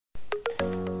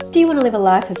you want to live a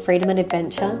life of freedom and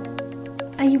adventure?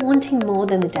 Are you wanting more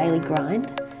than the daily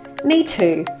grind? Me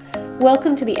too.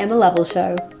 Welcome to the Emma Lovell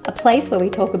Show, a place where we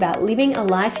talk about living a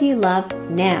life you love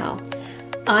now.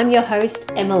 I'm your host,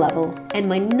 Emma Lovell, and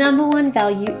my number one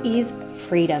value is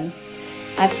freedom.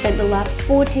 I've spent the last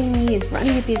 14 years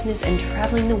running a business and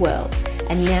traveling the world,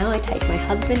 and now I take my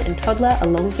husband and toddler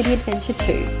along for the adventure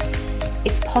too.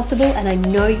 It's possible, and I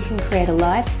know you can create a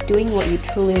life doing what you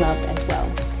truly love as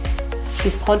well.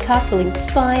 This podcast will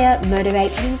inspire,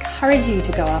 motivate, and encourage you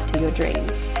to go after your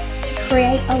dreams, to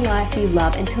create a life you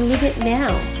love and to live it now,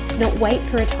 not wait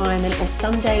for retirement or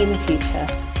someday in the future.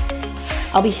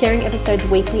 I'll be sharing episodes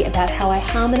weekly about how I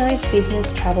harmonize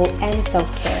business, travel, and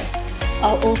self-care.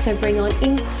 I'll also bring on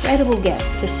incredible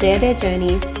guests to share their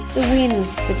journeys, the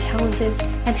wins, the challenges,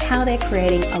 and how they're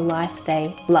creating a life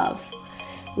they love.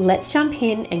 Let's jump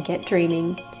in and get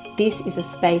dreaming. This is a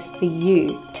space for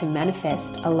you to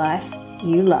manifest a life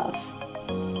you love.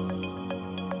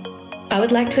 I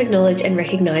would like to acknowledge and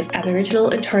recognise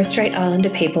Aboriginal and Torres Strait Islander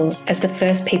peoples as the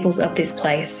first peoples of this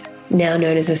place, now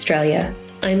known as Australia.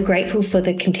 I am grateful for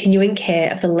the continuing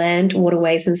care of the land,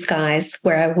 waterways and skies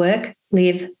where I work,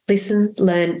 live, listen,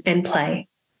 learn and play.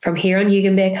 From here on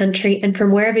Yugambeh country and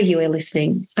from wherever you are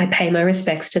listening, I pay my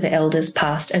respects to the elders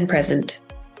past and present.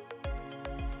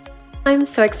 I'm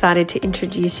so excited to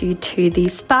introduce you to the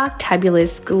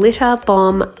Sparktabulous,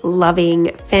 Glitterbomb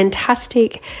loving,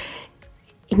 fantastic,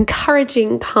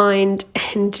 encouraging, kind,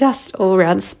 and just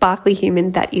all-around sparkly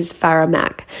human that is Farah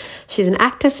Mak. She's an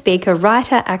actor, speaker,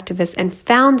 writer, activist, and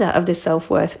founder of the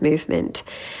Self-Worth Movement,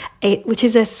 which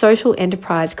is a social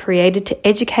enterprise created to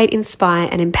educate, inspire,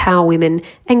 and empower women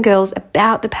and girls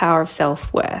about the power of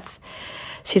self-worth.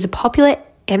 She's a popular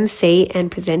MC and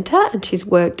presenter, and she's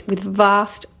worked with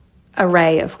vast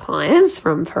array of clients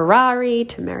from Ferrari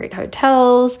to Marriott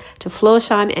Hotels to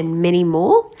Florsheim and many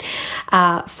more.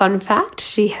 Fun fact,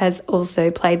 she has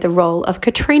also played the role of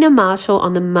Katrina Marshall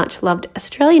on the much-loved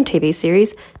Australian TV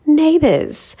series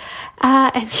Neighbours.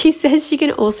 And she says she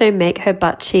can also make her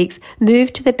butt cheeks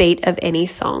move to the beat of any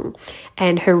song.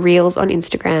 And her reels on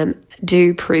Instagram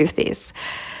do prove this.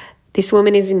 This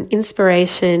woman is an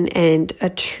inspiration and a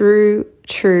true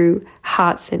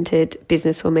heart-centered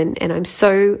businesswoman, and I'm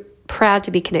so proud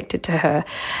to be connected to her.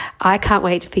 I can't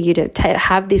wait for you to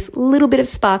have this little bit of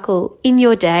sparkle in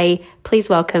your day. Please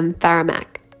welcome Farah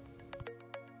Mak.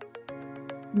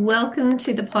 Welcome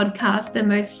to the podcast, the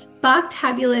most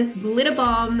sparktabulous,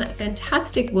 glitterbomb,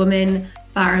 fantastic woman,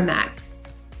 Farah Mak.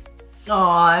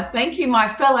 Oh, thank you, my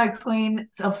fellow queen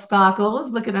of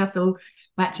sparkles. Look at us all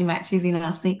matchy-matchies in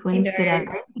our sequins today.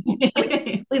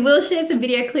 we will share some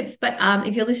video clips, but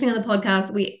if you're listening on the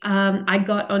podcast, I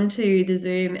got onto the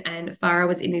Zoom and Farah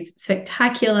was in this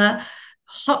spectacular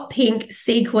hot pink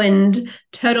sequined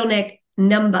turtleneck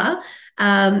number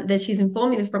that she's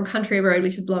informed me was from Country Road,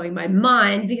 which is blowing my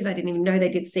mind because I didn't even know they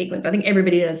did sequins. I think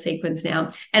everybody does sequins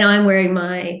now. And I'm wearing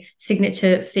my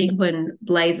signature sequin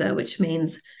blazer, which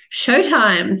means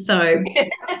showtime. So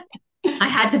I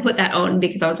had to put that on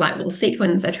because I was like, well,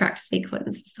 sequins attract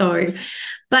sequins. So,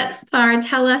 but Farah,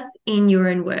 tell us in your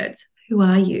own words, who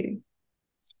are you?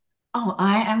 Oh,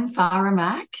 I am Farah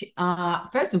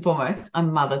Mak. First and foremost,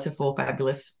 I'm mother to 4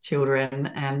 fabulous children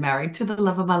and married to the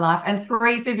love of my life and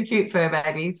 3 super cute fur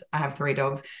babies. I have 3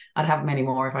 dogs. I'd have many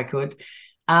more if I could.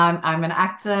 I'm an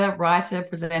actor, writer,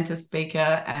 presenter, speaker,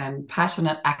 and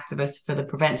passionate activist for the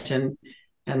prevention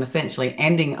and essentially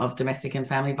ending of domestic and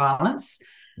family violence.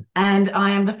 And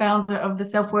I am the founder of the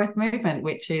Self-Worth Movement,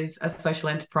 which is a social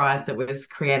enterprise that was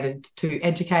created to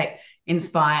educate,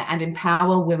 inspire, and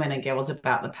empower women and girls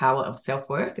about the power of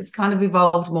self-worth. It's kind of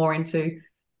evolved more into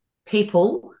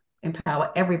people,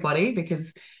 empower everybody,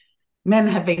 because men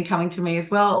have been coming to me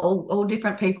as well, all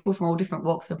different people from all different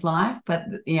walks of life. But,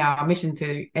 you know, our mission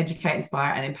to educate,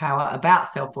 inspire, and empower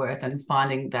about self-worth and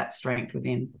finding that strength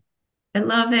within. I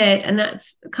love it. And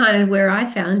that's kind of where I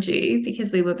found you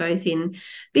because we were both in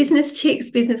Business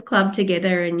Chicks Business Club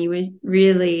together and you were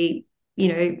really, you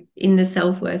know, in the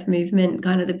self-worth movement,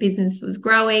 kind of the business was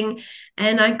growing.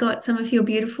 And I got some of your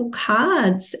beautiful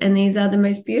cards and these are the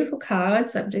most beautiful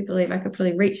cards. I do believe I could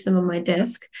probably reach them on my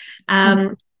desk.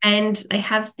 And they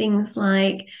have things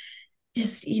like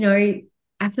just, you know,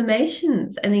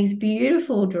 affirmations and these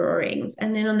beautiful drawings.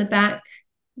 And then on the back,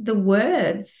 the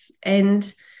words.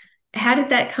 And how did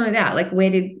that come about? Like, where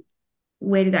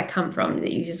did that come from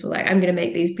that you just were like, I'm going to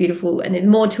make these beautiful, and there's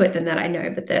more to it than that, I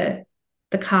know, but the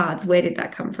cards, where did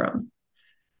that come from?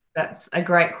 That's a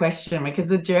great question because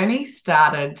the journey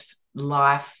started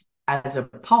life as a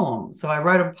poem. So I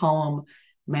wrote a poem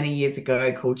many years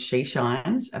ago called She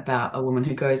Shines, about a woman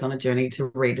who goes on a journey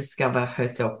to rediscover her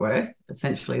self-worth.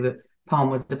 Essentially, the poem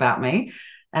was about me.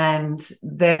 And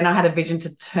then I had a vision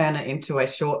to turn it into a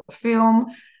short film.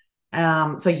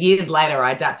 So years later,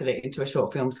 I adapted it into a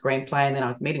short film screenplay, and then I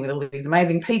was meeting with all these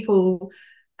amazing people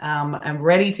and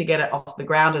ready to get it off the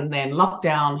ground. And then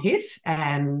lockdown hit,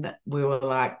 and we were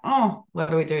like, oh, what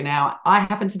do we do now? I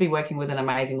happened to be working with an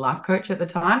amazing life coach at the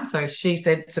time. So she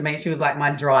said to me, she was like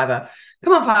my driver,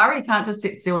 come on, Farah, you can't just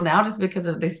sit still now just because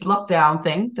of this lockdown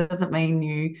thing. Doesn't mean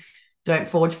you don't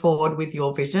forge forward with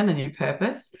your vision and your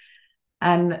purpose.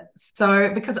 And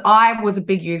so, because I was a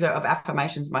big user of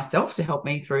affirmations myself to help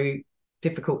me through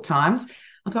difficult times,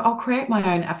 I thought I'll create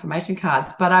my own affirmation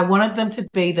cards, but I wanted them to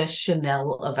be the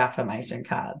Chanel of affirmation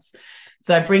cards.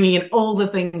 So bringing in all the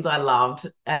things I loved.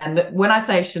 And when I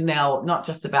say Chanel, not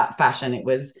just about fashion, it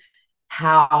was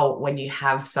how, when you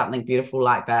have something beautiful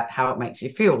like that, how it makes you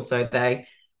feel. So they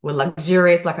were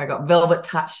luxurious. Like I got velvet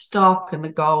touch stock and the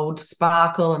gold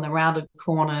sparkle and the rounded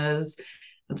corners,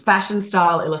 fashion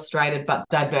style illustrated, but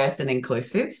diverse and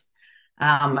inclusive.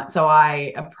 So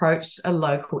I approached a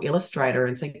local illustrator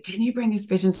and said, can you bring this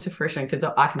vision to fruition? Because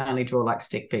I can only draw like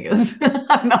stick figures.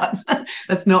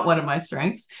 That's not one of my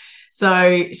strengths.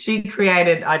 So she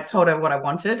created, I told her what I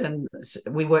wanted, and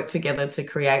we worked together to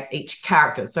create each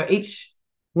character. So each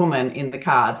woman in the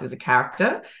cards is a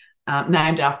character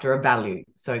named after a value.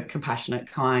 So compassionate,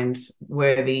 kind,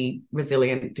 worthy,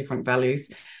 resilient, different values.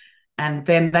 And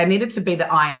then they needed to be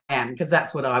the I am, because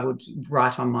that's what I would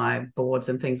write on my boards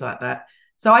and things like that.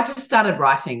 So I just started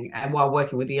writing while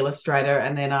working with the illustrator,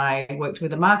 and then I worked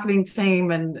with a marketing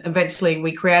team, and eventually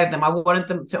we created them. I wanted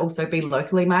them to also be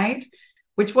locally made,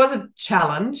 which was a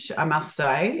challenge, I must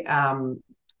say, and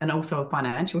also a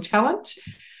financial challenge.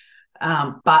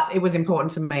 But it was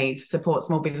important to me to support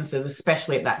small businesses,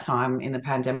 especially at that time in the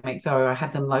pandemic. So I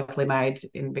had them locally made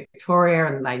in Victoria,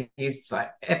 and they used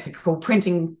like ethical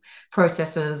printing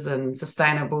processes and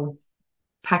sustainable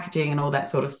packaging and all that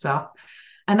sort of stuff.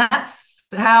 And that's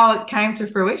how it came to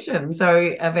fruition. So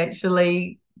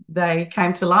eventually they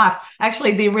came to life.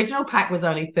 Actually, the original pack was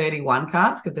only 31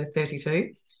 cards because there's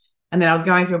 32. And then I was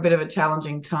going through a bit of a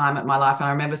challenging time at my life. And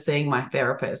I remember seeing my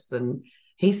therapist, and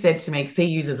he said to me, because he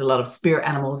uses a lot of spirit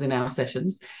animals in our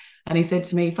sessions, and he said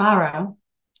to me, Farah,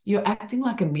 you're acting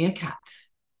like a meerkat.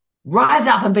 Rise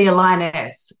up and be a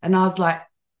lioness. And I was like,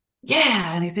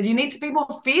 yeah. And he said, you need to be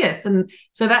more fierce. And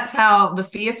so that's how the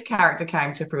fierce character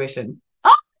came to fruition.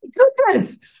 Oh, my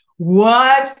goodness.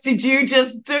 What did you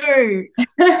just do?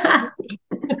 I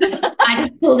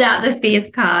just pulled out the fierce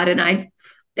card, and I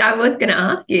was going to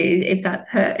ask you if that's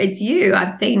her. It's you. I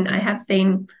have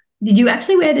seen. Did you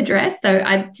actually wear the dress? So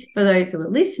for those who are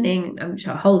listening, I'm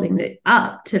sure holding it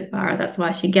up to Farah. That's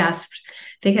why she gasped,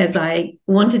 because I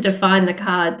wanted to find the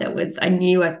card that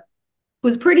I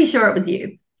was pretty sure it was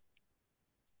you.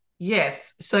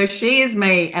 Yes. So she is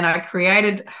me, and I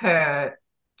created her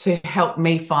to help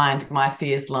me find my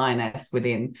fierce lioness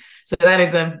within. So that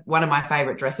is one of my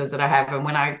favorite dresses that I have. And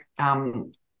when I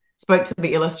spoke to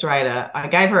the illustrator, I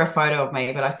gave her a photo of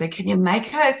me, but I said, can you make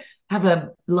her have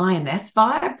a lioness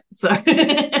vibe? So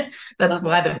that's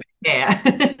why the big hair.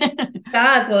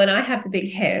 Does well, and I have the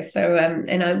big hair. So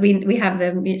we have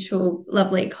the mutual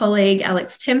lovely colleague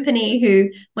Alex Tempany, who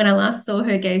when I last saw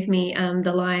her gave me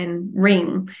the lion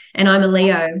ring, and I'm a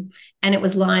Leo, and it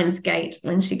was Lion's Gate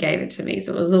when she gave it to me.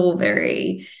 So it was all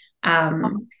very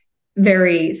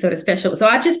very sort of special. So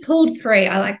I've just pulled 3.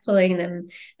 I like pulling them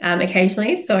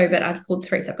occasionally. But I've pulled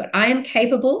 3. So I've got I am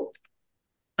capable,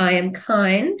 I am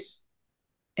kind,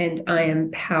 and I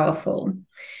am powerful.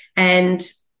 And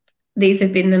these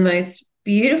have been the most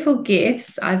beautiful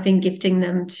gifts. I've been gifting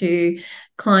them to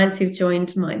clients who've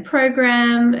joined my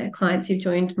program, clients who've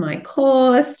joined my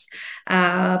course,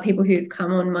 people who've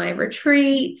come on my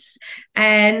retreats.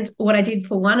 And what I did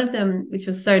for one of them, which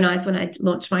was so nice when I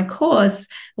launched my course,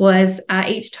 was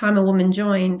each time a woman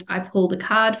joined, I pulled a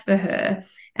card for her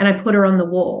and I put her on the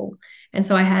wall. And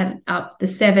so I had up the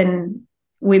 7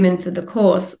 women for the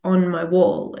course on my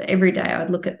wall. Every day I'd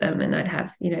look at them and I'd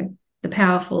have, the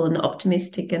powerful and the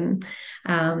optimistic and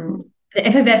the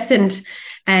effervescent.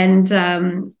 And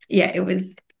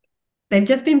they've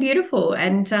just been beautiful.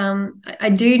 And I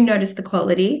do notice the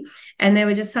quality, and they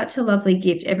were just such a lovely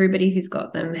gift. Everybody who's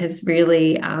got them has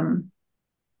really,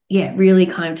 really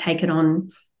kind of taken on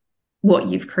what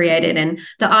you've created. And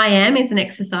the I am is an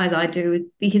exercise I do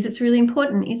because it's really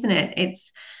important, isn't it?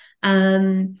 It's,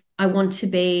 I want to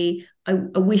be, I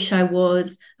wish I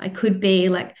was, I could be.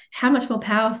 Like, how much more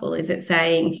powerful is it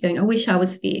saying, if you're going, I wish I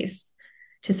was fierce,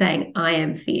 to saying I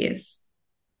am fierce?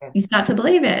 you start to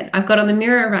believe it. I've got on the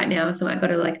mirror right now. So I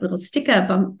got a like little sticker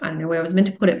bump. I don't know where I was meant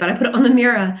to put it, but I put it on the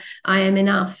mirror. I am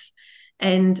enough.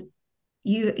 And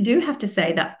you do have to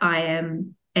say that I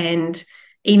am. And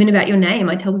even about your name,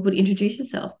 I tell people to introduce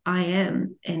yourself. I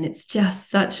am. And it's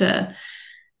just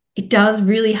it does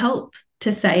really help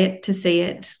to say it, to see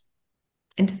it,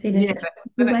 and to see it. Yeah,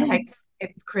 but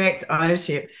it creates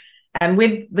ownership. And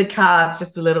with the cards,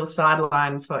 just a little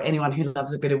sideline for anyone who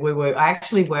loves a bit of woo-woo, I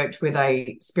actually worked with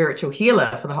a spiritual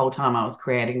healer for the whole time I was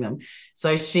creating them.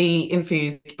 So she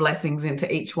infused blessings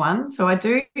into each one. So I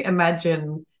do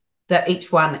imagine that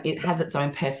each one, it has its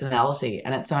own personality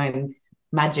and its own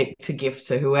magic to give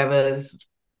to whoever's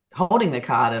holding the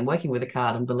card and working with the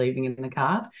card and believing in the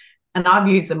card. And I've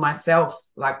used them myself,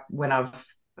 like when I've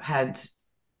had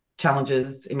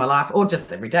challenges in my life, or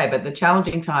just every day, but the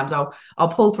challenging times, I'll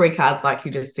pull 3 cards like you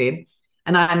just did,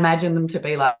 and I imagine them to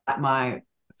be like my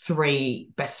 3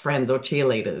 best friends or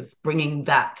cheerleaders, bringing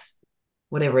that,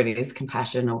 whatever it is,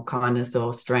 compassion or kindness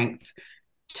or strength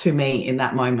to me in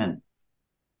that moment.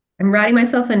 I'm writing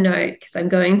myself a note because I'm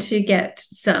going to get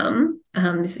some,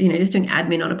 just doing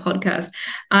admin on a podcast.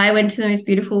 I went to the most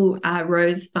beautiful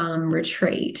rose farm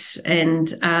retreat,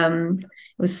 and it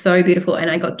was so beautiful. And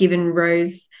I got given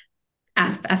rose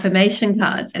affirmation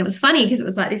cards, and it was funny because it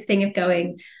was like this thing of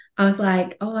going, I was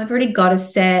like, oh, I've already got a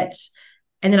set,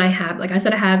 and then I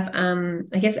sort of have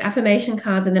I guess affirmation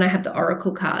cards, and then I have the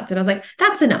oracle cards, and I was like,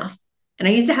 that's enough. And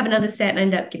I used to have another set and I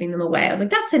ended up giving them away. I was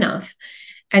like, that's enough.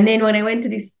 And then when I went to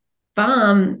this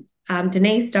farm,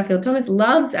 Denise Duffield Thomas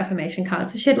loves affirmation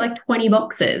cards, so she had like 20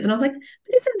 boxes, and I was like,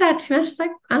 but isn't that too much? She's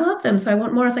like, I love them, so I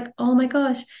want more. I was like, oh my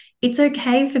gosh, it's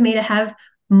okay for me to have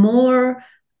more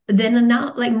than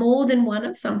enough, like more than one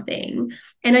of something.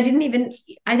 And I didn't even,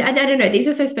 I don't know, these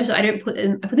are so special. I put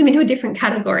them into a different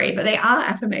category, but they are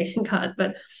affirmation cards,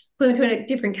 but put them into a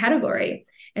different category.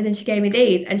 And then she gave me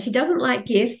these, and she doesn't like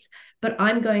gifts, but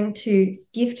I'm going to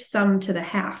gift some to the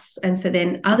house. And so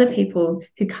then other people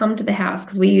who come to the house,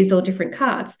 because we used all different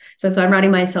cards. So I'm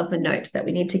writing myself a note that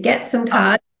we need to get some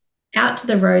cards out to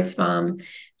the rose farm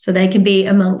so they can be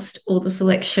amongst all the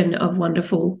selection of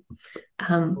wonderful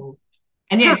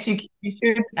and yes, you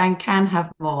should and can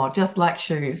have more, just like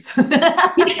shoes.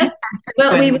 Yes.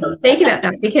 Well, we will speak about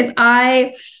that because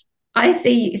I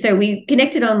see. So we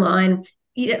connected online.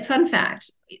 Fun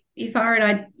fact: Farah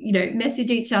and I, message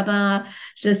each other,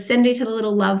 just send each other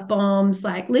little love bombs,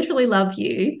 like literally love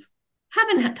you.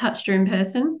 Haven't touched her in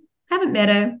person. Haven't met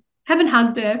her. Haven't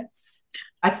hugged her.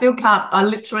 I still can't.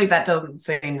 That doesn't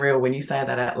seem real when you say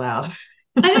that out loud.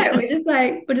 I know, we're just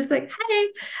like, hey.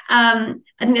 I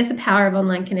think that's the power of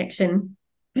online connection,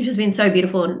 which has been so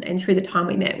beautiful, and through the time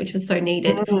we met, which was so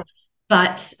needed.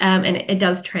 But and it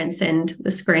does transcend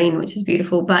the screen, which is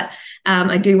beautiful. But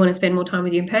I do want to spend more time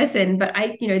with you in person. But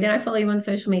then I follow you on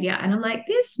social media, and I'm like,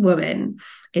 this woman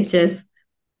is just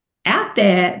out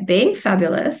there being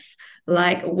fabulous,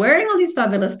 like wearing all these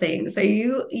fabulous things. So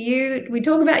we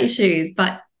talk about your shoes,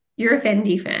 but you're a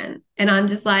Fendi fan, and I'm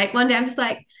just like, one day I'm just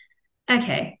like,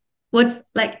 okay, what's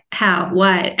like, how,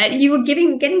 why? And you were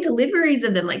getting deliveries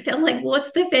of them. Like, tell like,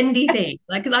 what's the Fendi thing?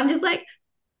 Like, because I'm just like,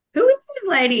 who is this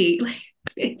lady? Like,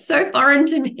 it's so foreign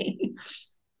to me.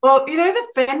 Well, the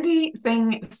Fendi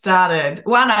thing started.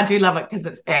 One, I do love it because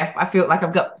it's F. I feel like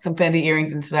I've got some Fendi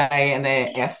earrings in today, and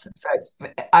they're F. So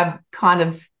I kind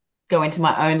of go into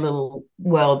my own little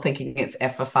world thinking it's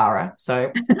F for Farah.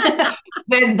 So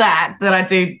then that I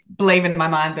do believe in my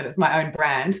mind that it's my own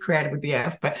brand created with the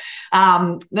F. But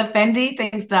the Fendi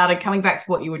thing started, coming back to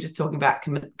what you were just talking about,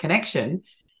 connection.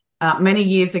 Many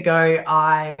years ago,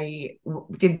 I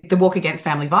did the walk against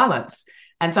family violence.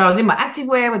 And so I was in my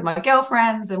activewear with my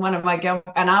girlfriends, and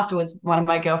afterwards, one of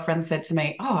my girlfriends said to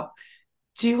me, oh,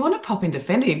 do you want to pop into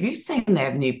Fendi? Have you seen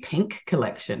their new pink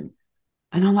collection?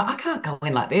 And I'm like, I can't go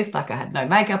in like this. Like, I had no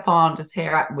makeup on, just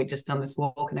hair up. We'd just done this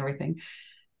walk and everything.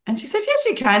 And she said, yes,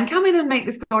 you can. Come in and meet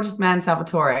this gorgeous man,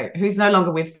 Salvatore, who's no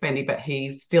longer with Fendi, but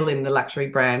he's still in the luxury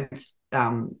brand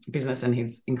business, and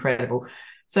he's incredible.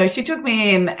 So she took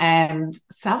me in, and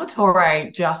Salvatore I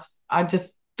just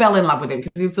fell in love with him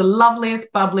because he was the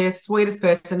loveliest, bubbliest, sweetest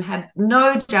person, had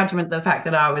no judgment of the fact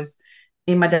that I was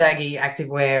in my daggy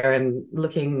activewear and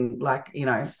looking like,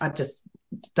 I'd just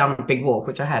done a big walk,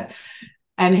 which I had.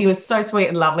 And he was so sweet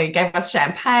and lovely, gave us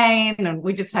champagne, and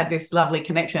we just had this lovely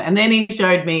connection. And then he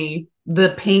showed me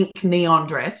the pink neon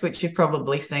dress, which you've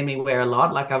probably seen me wear a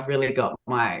lot. Like, I've really got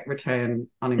my return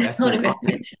on investment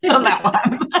on that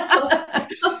one.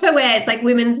 Cost per wear. It's like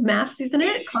women's maths, isn't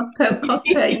it? Cost per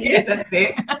use. Yeah, that's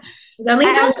it. It's only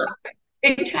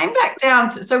it came back down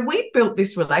to, so we built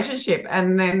this relationship,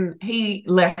 and then he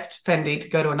left Fendi to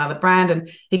go to another brand, and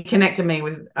he connected me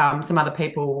with some other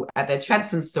people at their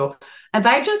Chadston store, and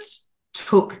they just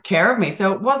took care of me.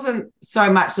 So it wasn't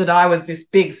so much that I was this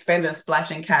big spender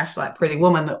splashing cash like Pretty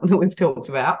Woman that we've talked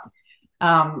about.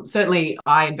 Certainly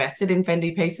I invested in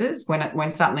Fendi pieces.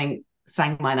 When something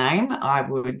sang my name, I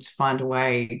would find a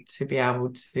way to be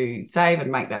able to save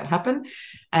and make that happen.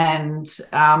 And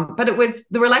but it was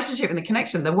the relationship and the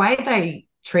connection, the way they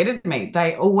treated me.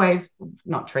 They always,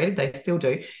 not treated, they still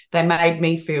do. They made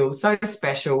me feel so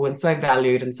special and so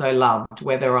valued and so loved,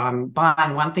 whether I'm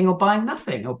buying one thing or buying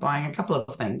nothing or buying a couple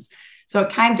of things. So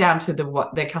it came down to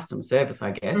their customer service,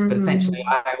 I guess. But essentially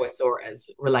I always saw it as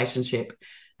relationship.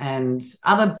 And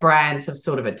other brands have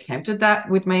sort of attempted that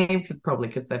with me,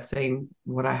 because they've seen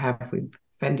what I have with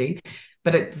Fendi,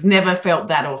 but it's never felt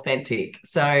that authentic.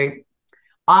 So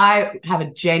I have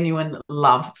a genuine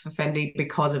love for Fendi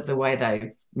because of the way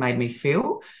they've made me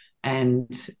feel. And,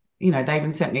 they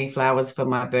even sent me flowers for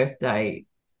my birthday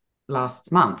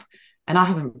last month, and I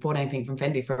haven't bought anything from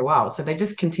Fendi for a while. So they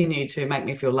just continue to make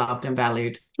me feel loved and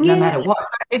valued no matter what.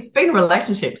 So it's been a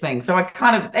relationship thing. So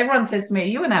everyone says to me, are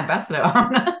you an ambassador?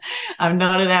 I'm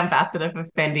not an ambassador for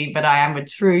Fendi, but I am a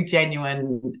true,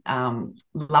 genuine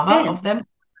lover of them.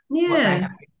 Yeah. What they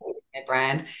have in their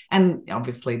brand, and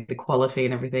obviously the quality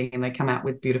and everything, and they come out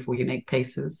with beautiful, unique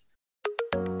pieces.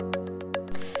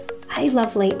 Hey,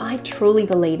 lovely, I truly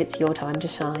believe it's your time to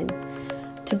shine.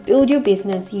 To build your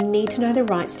business, you need to know the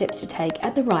right steps to take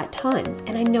at the right time.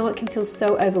 And I know it can feel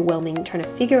so overwhelming trying to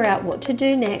figure out what to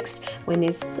do next when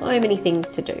there's so many things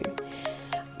to do.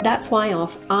 That's why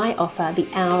I offer the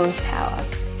Hour of Power.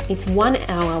 It's 1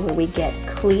 hour where we get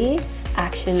clear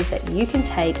actions that you can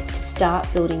take to start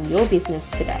building your business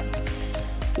today.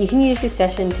 You can use this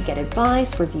session to get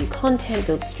advice, review content,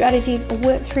 build strategies, or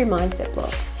work through mindset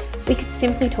blocks. We could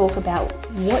simply talk about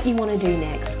what you want to do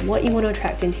next, what you want to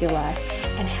attract into your life,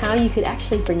 and how you could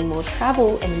actually bring more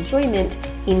travel and enjoyment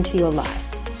into your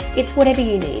life. It's whatever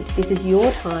you need. This is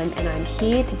your time, and I'm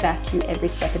here to back you every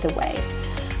step of the way.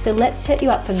 So let's set you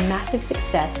up for massive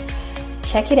success.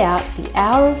 Check it out, The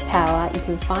Hour of Power. You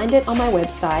can find it on my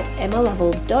website,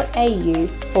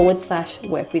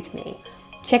 emmalovell.au/work with me.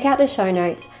 Check out the show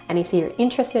notes, and if you're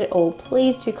interested at all,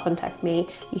 please do contact me.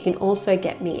 You can also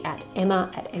get me at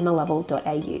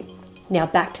emma@emmalovell.au. Now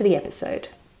back to the episode.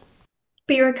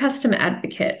 But you're a customer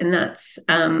advocate, and that's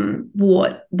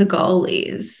what the goal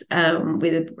is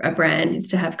with a brand, is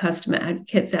to have customer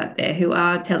advocates out there who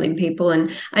are telling people. And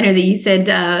I know that you said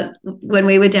when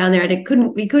we were down there,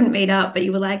 we couldn't meet up, but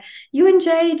you were like, you and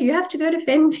Jade, you have to go to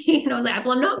Fendi. And I was like,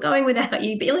 well, I'm not going without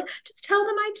you. But you're like, just tell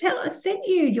them I sent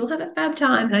you. You'll have a fab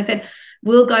time. And I said,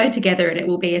 we'll go together and it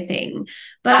will be a thing.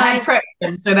 But I had prepped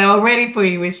them, so they were ready for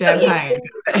you with champagne.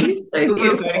 You're so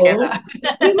beautiful. We will.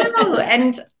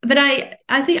 But I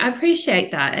think I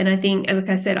appreciate that. And I think, like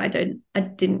I said, I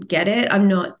didn't get it. I'm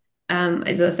not,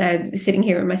 as I say, I'm sitting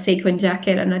here in my sequin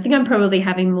jacket, and I think I'm probably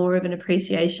having more of an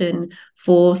appreciation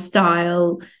for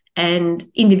style and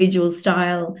individual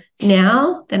style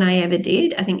now than I ever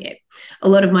did. I think a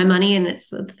lot of my money, and it's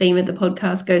the theme of the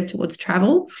podcast, goes towards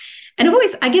travel. And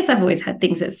I guess I've always had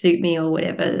things that suit me or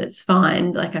whatever. That's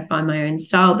fine. Like, I find my own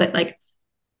style, but like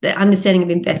the understanding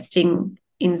of investing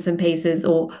in some pieces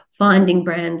or finding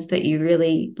brands that you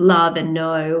really love and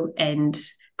know and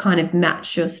kind of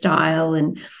match your style,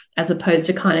 and as opposed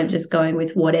to kind of just going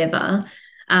with whatever.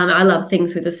 I love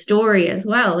things with a story as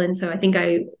well. And so I think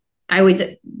I always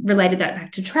related that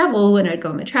back to travel, and I'd go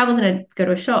on my travels and I'd go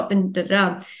to a shop and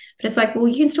da-da-da. But it's like, well,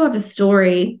 you can still have a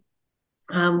story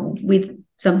with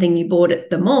something you bought at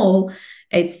the mall.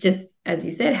 It's just, as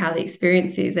you said, how the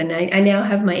experience is. And I now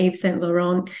have my Yves Saint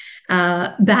Laurent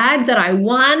bag that I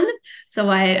won. So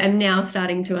I am now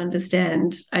starting to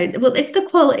understand. It's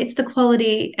the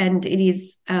quality, and it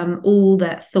is all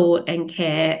that thought and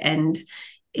care, and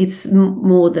it's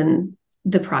more than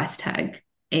the price tag.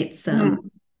 It's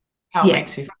how it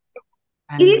makes you feel.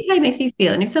 It is how it makes you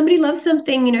feel. And if somebody loves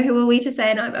something, who are we to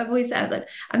say? And I've always said, like,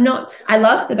 I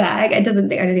love the bag. I don't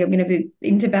think I'm going to be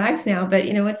into bags now, but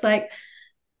it's like,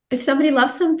 if somebody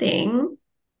loves something,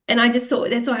 and I just thought,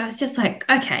 that's why I was just like,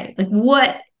 okay, like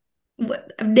what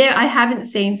I haven't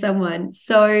seen someone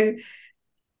so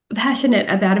passionate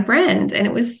about a brand. And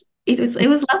it was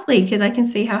lovely, because I can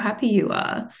see how happy you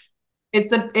are. It's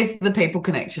the people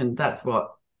connection. That's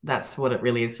what it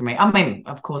really is for me. I mean,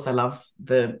 of course, I love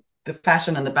the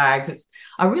fashion and the bags.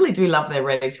 I really do love their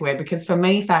ready to wear, because for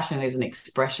me, fashion is an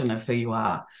expression of who you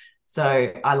are.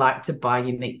 So I like to buy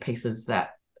unique pieces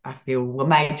that I feel were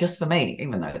made just for me,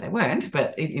 even though they weren't.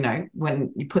 But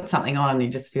when you put something on and you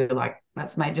just feel like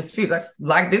that's made just feel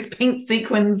like this pink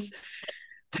sequins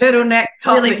turtleneck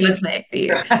top Really was made for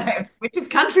you. which is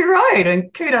Country Road,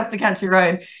 and kudos to Country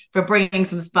Road for bringing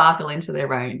some sparkle into their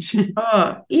range.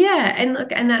 Oh, yeah. And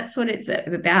look, and that's what it's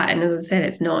about. And as I said,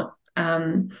 it's not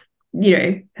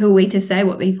who are we to say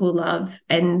what people love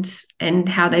and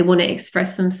how they want to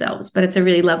express themselves, but it's a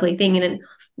really lovely thing. And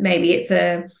maybe it's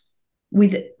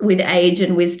with age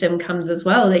and wisdom comes as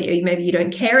well that maybe you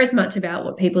don't care as much about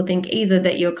what people think either,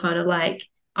 that you're kind of like,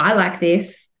 I like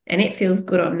this and it feels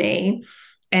good on me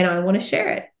and I want to share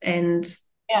it. And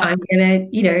I'm going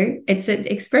to, it's an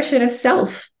expression of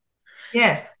self.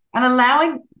 Yes. And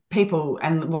allowing people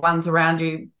and the ones around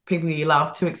you, people you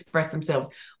love, to express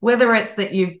themselves, whether it's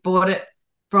that you've bought it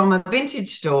from a vintage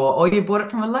store or you bought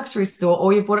it from a luxury store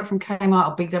or you bought it from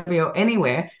Kmart or Big W or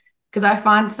anywhere. Because I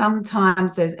find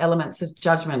sometimes there's elements of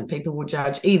judgment. People will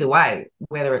judge either way,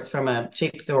 whether it's from a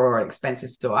cheap store or an expensive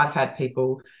store. I've had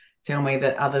people tell me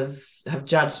that others have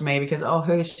judged me because, oh,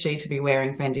 who is she to be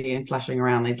wearing Fendi and flashing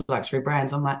around these luxury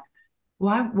brands? I'm like,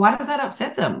 why does that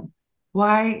upset them?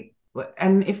 Why?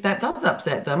 And if that does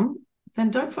upset them, then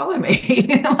don't follow me.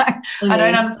 I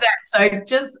don't understand. So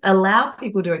just allow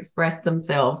people to express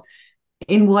themselves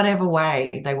in whatever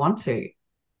way they want to.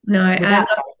 No,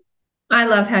 I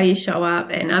love how you show up.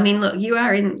 And I mean, look, you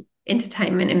are in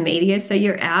entertainment and media, so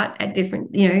you're out at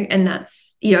different, and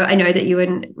that's, I know that you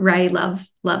and Ray love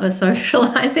a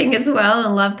socializing as well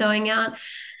and love going out.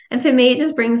 And for me, it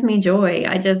just brings me joy.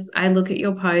 I look at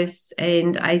your posts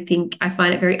and I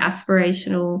find it very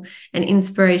aspirational and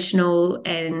inspirational.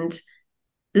 And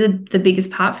the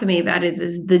biggest part for me about it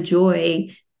is the joy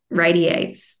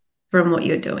radiates from what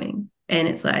you're doing. And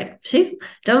it's like,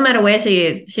 doesn't matter where she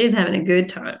is, she's having a good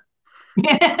time.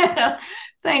 Yeah,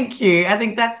 thank you. I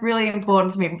think that's really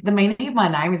important to me. The meaning of my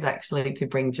name is actually to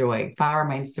bring joy. Farah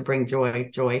means to bring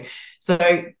joy. So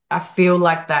I feel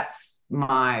like that's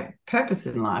my purpose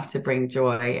in life, to bring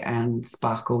joy and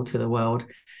sparkle to the world.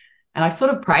 And I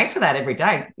sort of pray for that every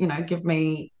day. Give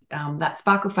me that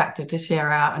sparkle factor to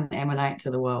share out and emanate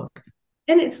to the world.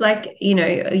 And it's like,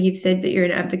 you've said that you're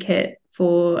an advocate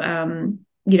for,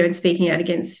 speaking out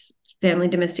against family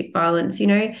domestic violence.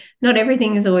 Not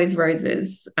everything is always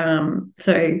roses.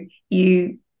 So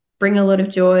you bring a lot of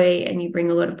joy and you bring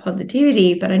a lot of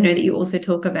positivity, but I know that you also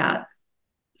talk about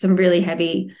some really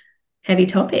heavy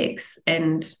topics,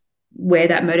 and where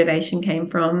that motivation came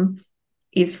from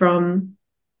is from,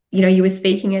 you were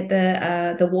speaking at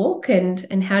the walk,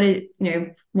 and how did,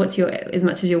 what's your, as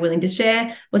much as you're willing to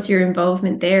share, what's your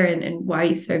involvement there, and why are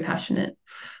you so passionate?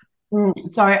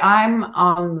 So I'm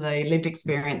on the Lived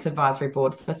Experience Advisory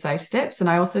Board for Safe Steps, and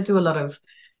I also do a lot of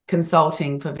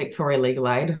consulting for Victoria Legal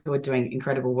Aid, who are doing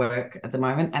incredible work at the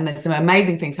moment. And there's some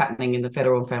amazing things happening in the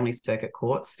Federal and Family Circuit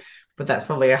Courts, but that's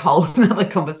probably a whole other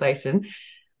conversation.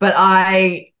 But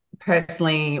I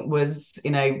personally was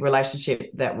in a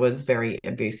relationship that was very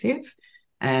abusive,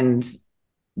 and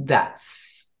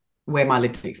that's where my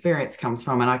lived experience comes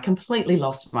from. And I completely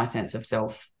lost my sense of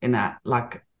self in that,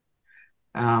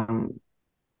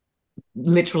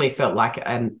 literally felt like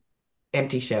an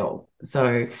empty shell.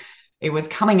 So it was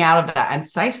coming out of that, and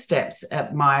Safe Steps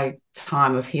at my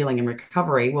time of healing and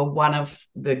recovery were one of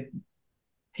the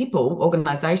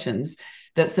organizations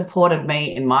that supported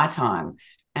me in my time.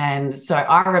 And so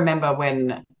I remember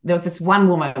when there was this one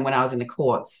woman when I was in the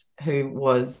courts who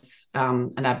was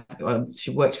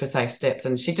she worked for Safe Steps,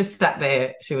 and she just sat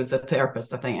there. She was a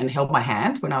therapist, I think, and held my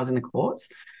hand when I was in the courts.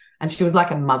 And she was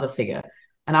like a mother figure.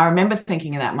 And I remember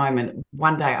thinking in that moment,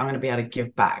 one day I'm going to be able to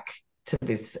give back to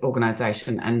this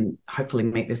organization and hopefully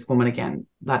meet this woman again.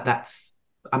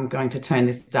 I'm going to turn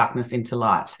this darkness into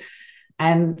light.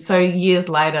 And so years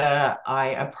later, I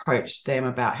approached them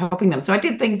about helping them. So I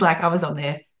did things like I was on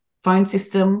their phone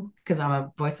system because I'm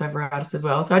a voiceover artist as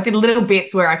well. So I did little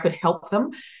bits where I could help them,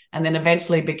 and then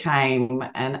eventually became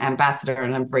an ambassador,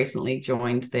 and I've recently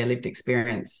joined their Lived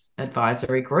Experience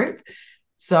Advisory Group.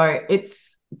 So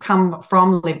it's come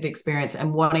from lived experience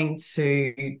and wanting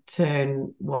to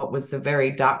turn what was a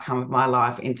very dark time of my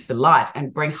life into light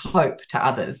and bring hope to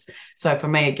others. So for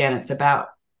me, again, it's about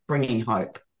bringing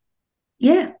hope.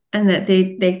 Yeah, and that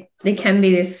there can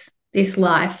be this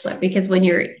life, like, because when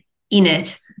you're in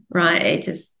it, right,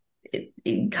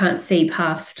 you can't see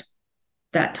past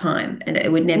that time, and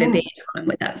it would never be a time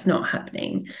where that's not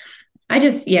happening.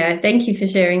 Thank you for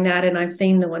sharing that. And I've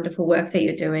seen the wonderful work that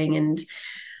you're doing. And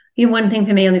one thing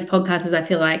for me on this podcast is I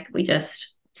feel like we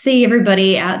just see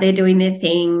everybody out there doing their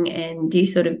thing, and you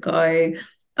sort of go,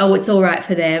 oh, it's all right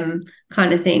for them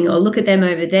kind of thing, or look at them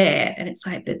over there. And it's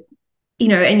like, but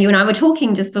and you and I were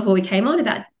talking just before we came on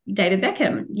about David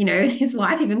Beckham, his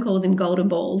wife even calls him golden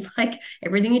balls, like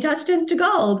everything you touch turns to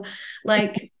gold.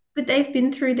 Like, but they've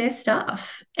been through their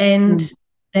stuff and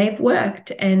they've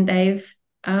worked and they've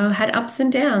had ups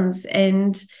and downs,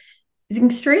 and is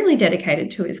extremely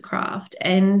dedicated to his craft.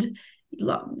 And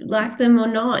like them or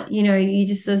not, you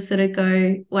just sort of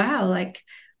go, wow, like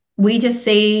we just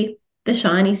see the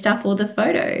shiny stuff or the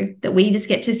photo that we just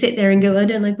get to sit there and go, I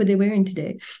don't like what they're wearing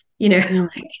today. Like,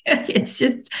 it's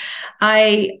just,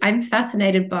 I'm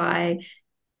fascinated by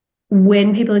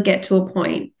when people get to a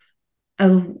point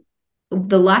of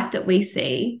the life that we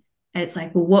see. And it's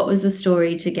like, well, what was the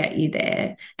story to get you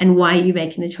there? And why are you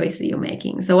making the choice that you're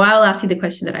making? So I'll ask you the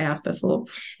question that I asked before.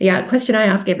 The question I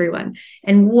ask everyone.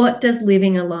 And what does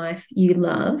living a life you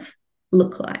love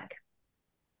look like?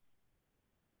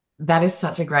 That is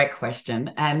such a great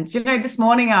question. And, this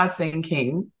morning I was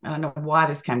thinking, I don't know why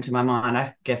this came to my mind.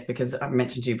 I guess because I've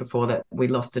mentioned to you before that we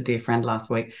lost a dear friend last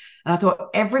week. And I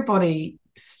thought everybody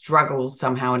struggles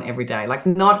somehow in every day. Like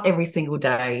not every single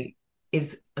day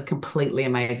is a completely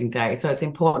amazing day. So it's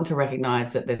important to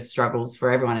recognize that there's struggles for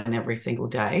everyone in every single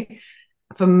day.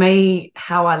 For me,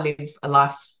 how I live a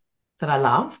life that I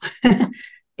love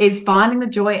is finding the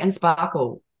joy and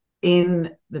sparkle in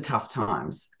the tough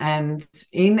times and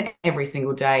in every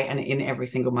single day and in every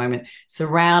single moment,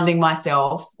 surrounding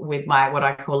myself with what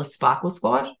I call a sparkle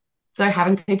squad. So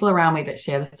having people around me that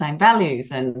share the same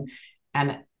values and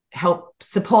help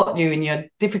support you in your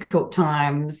difficult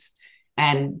times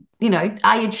and,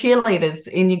 are your cheerleaders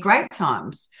in your great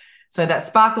times. So that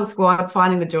sparkle squad,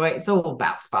 finding the joy, it's all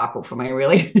about sparkle for me,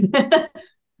 really. So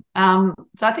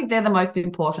I think they're the most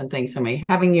important things for me,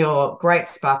 having your great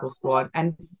sparkle squad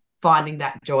and finding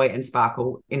that joy and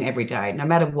sparkle in every day, no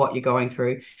matter what you're going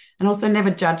through. And also never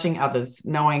judging others,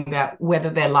 knowing that whether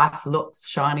their life looks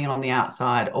shiny on the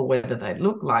outside or whether they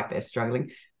look like they're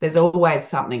struggling, there's always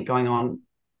something going on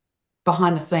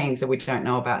behind the scenes that we don't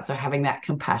know about. So having that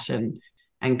compassion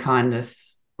and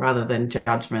kindness rather than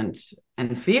judgment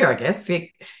and fear, I guess. Fear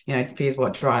is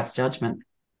what drives judgment.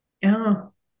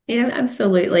 Oh, yeah,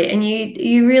 absolutely. And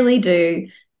you really do.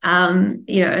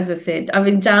 As I said, I've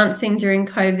been dancing during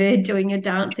COVID, doing your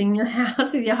dancing in your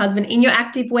house with your husband in your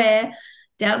active wear,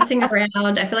 dancing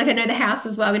around. I feel like I know the house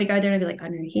as well. I'm going to go there and I'll be like, I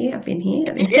know here, I've been here.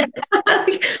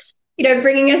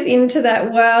 Bringing us into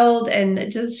that world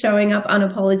and just showing up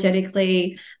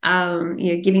unapologetically,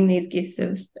 giving these gifts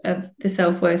of the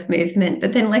self-worth movement.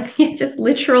 But then just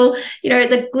literal,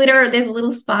 the glitter, there's a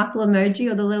little sparkle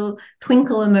emoji or the little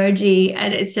twinkle emoji.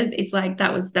 And it's like,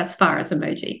 that's Farah's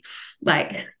emoji.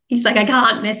 Like, he's like, I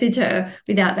can't message her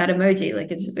without that emoji.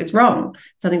 Like, it's wrong.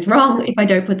 Something's wrong if I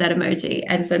don't put that emoji.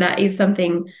 And so that is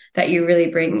something that you really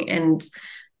bring. And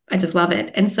I just love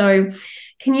it. And so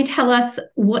can you tell us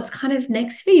what's kind of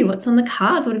next for you? What's on the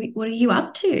cards? What are you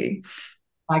up to?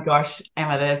 My gosh,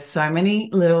 Emma, there's so many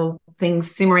little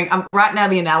things simmering. Right now,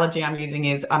 the analogy I'm using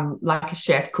is I'm like a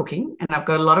chef cooking, and I've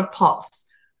got a lot of pots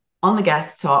on the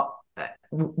gas top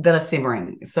that are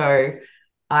simmering. So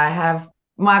I have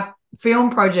my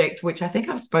film project, which I think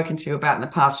I've spoken to you about in the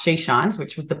past, She Shines,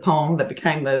 which was the poem that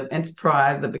became the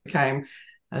enterprise, that became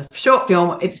a short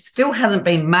film. It still hasn't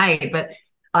been made, but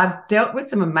I've dealt with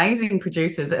some amazing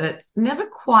producers and it's never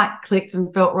quite clicked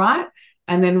and felt right.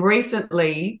 And then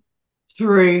recently,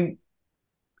 through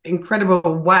incredible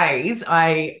ways,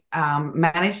 I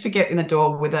managed to get in the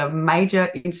door with a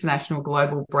major international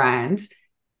global brand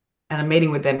and a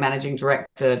meeting with their managing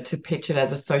director to pitch it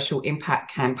as a social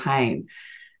impact campaign,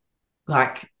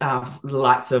 like the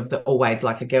likes of the Always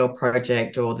Like a Girl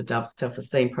project or the Dove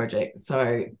Self-Esteem project.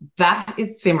 So that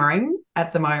is simmering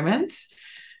at the moment.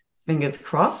 Fingers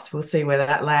crossed, we'll see where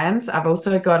that lands. I've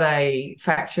also got a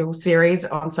factual series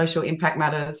on social impact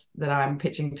matters that I'm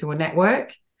pitching to a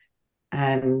network.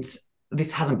 And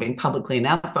this hasn't been publicly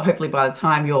announced, but hopefully by the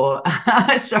time your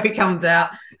show comes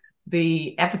out,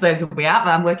 the episodes will be out.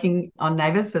 I'm working on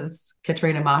Neighbours as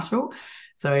Katrina Marshall.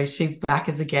 So she's back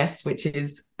as a guest, which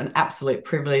is an absolute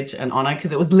privilege and honour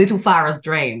because it was little Farah's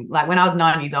dream. Like when I was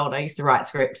 9 years old, I used to write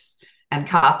scripts and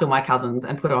cast all my cousins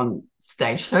and put on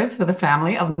stage shows for the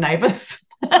family of Neighbours.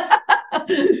 So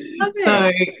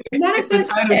it's a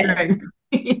total dream.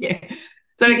 Yeah.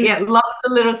 So yeah, lots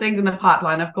of little things in the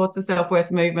pipeline. Of course, the self-worth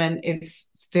movement is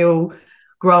still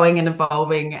growing and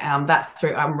evolving. That's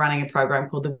through, I'm running a program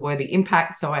called the Worthy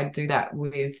Impact. So I do that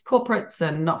with corporates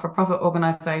and not-for-profit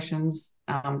organisations.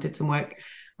 Did some work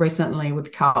recently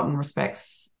with Carlton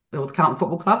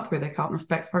Football Club through their Carlton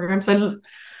Respects program. So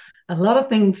a lot of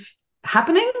things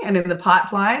happening and in the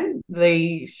pipeline.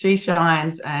 The She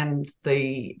Shines and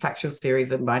the factual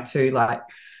series are my two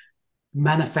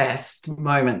manifest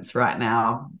moments right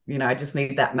now. I just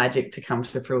need that magic to come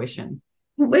to fruition.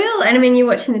 Well, and I mean, you're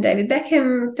watching the David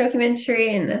Beckham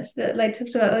documentary, and they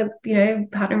talked about,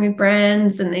 partnering with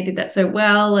brands, and they did that so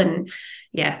well. And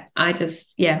I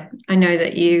know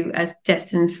that you are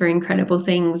destined for incredible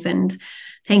things. And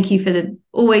thank you for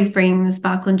always bringing the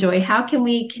sparkle and joy. How can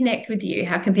we connect with you?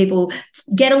 How can people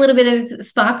get a little bit of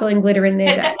sparkle and glitter in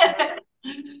their day?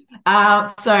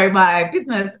 So my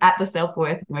business at the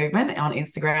Self-Worth Movement on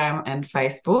Instagram and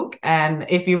Facebook. And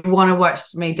if you want to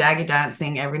watch me daggy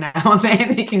dancing every now and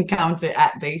then, you can come to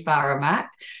 @the Farah Mak.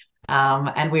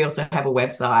 And we also have a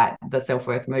website,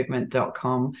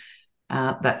 theselfworthmovement.com.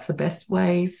 That's the best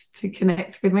ways to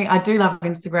connect with me. I do love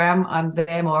Instagram. I'm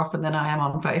there more often than I am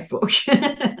on Facebook.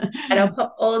 And I'll put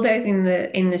all those in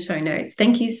the show notes.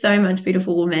 Thank you so much,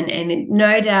 beautiful woman. And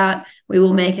no doubt we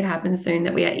will make it happen soon,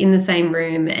 that we are in the same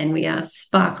room and we are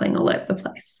sparkling all over the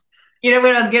place. When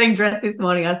I was getting dressed this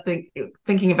morning, I was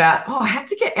thinking about, I have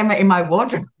to get Emma in my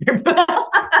wardrobe.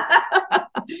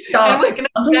 And we can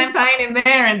have champagne in there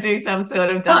and do some sort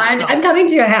of dance. I'm coming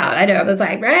to your house. I know. I was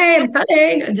like, Ray, I'm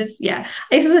coming. This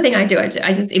is the thing I do. I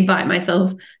just invite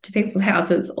myself to people's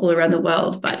houses all around the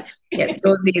world. But yes,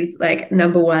 yours is like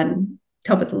number one,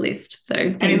 top of the list. So,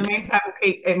 and in the meantime, we'll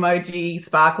keep emoji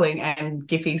sparkling and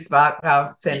Giphy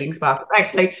sending sparkles.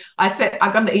 Actually, I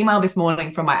got an email this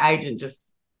morning from my agent just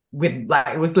with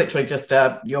it was literally just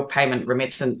your payment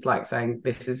remittance, saying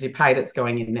this is your pay that's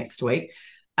going in next week.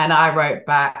 And I wrote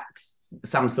back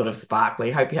some sort of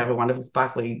sparkly, hope you have a wonderful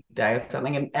sparkly day or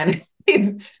something. And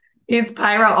his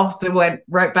payroll officer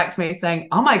wrote back to me saying,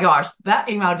 oh my gosh, that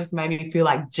email just made me feel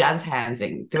like jazz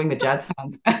handsing, doing the jazz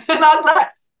hands. And I was like,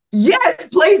 yes,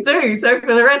 please do. So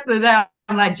for the rest of the day,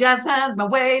 I'm like, jazz hands my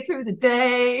way through the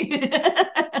day.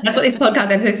 That's what this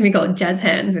podcast episode is going to be called, Jazz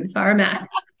Hands with Farah Mak.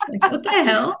 Like, what the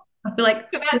hell? I feel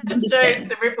like that just shows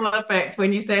the ripple effect.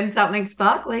 When you send something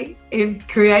sparkly, it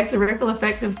creates a ripple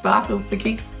effect of sparkles to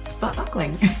keep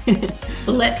sparkling.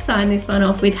 Well, let's sign this one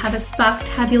off with have a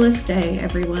sparktabulous day,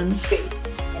 everyone.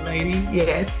 Lady,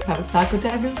 yes, have a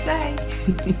sparktabulous day.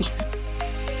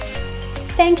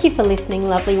 Thank you for listening,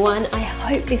 lovely one. I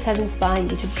hope this has inspired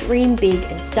you to dream big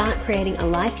and start creating a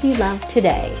life you love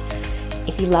today.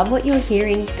 If you love what you're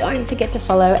hearing, don't forget to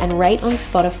follow and rate on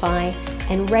Spotify,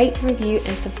 and rate, review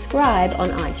and subscribe on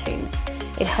iTunes.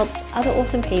 It helps other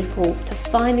awesome people to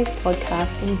find this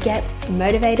podcast and get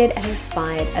motivated and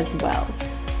inspired as well.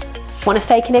 Want to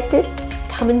stay connected?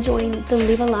 Come and join the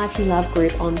Live a Life You Love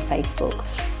group on Facebook,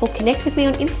 or connect with me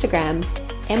on Instagram,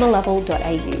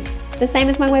 emmalovell.au. The same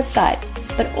as my website,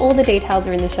 but all the details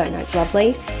are in the show notes,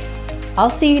 lovely. I'll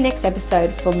see you next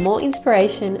episode for more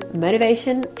inspiration,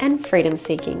 motivation, and freedom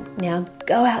seeking. Now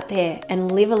go out there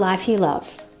and live a life you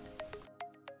love.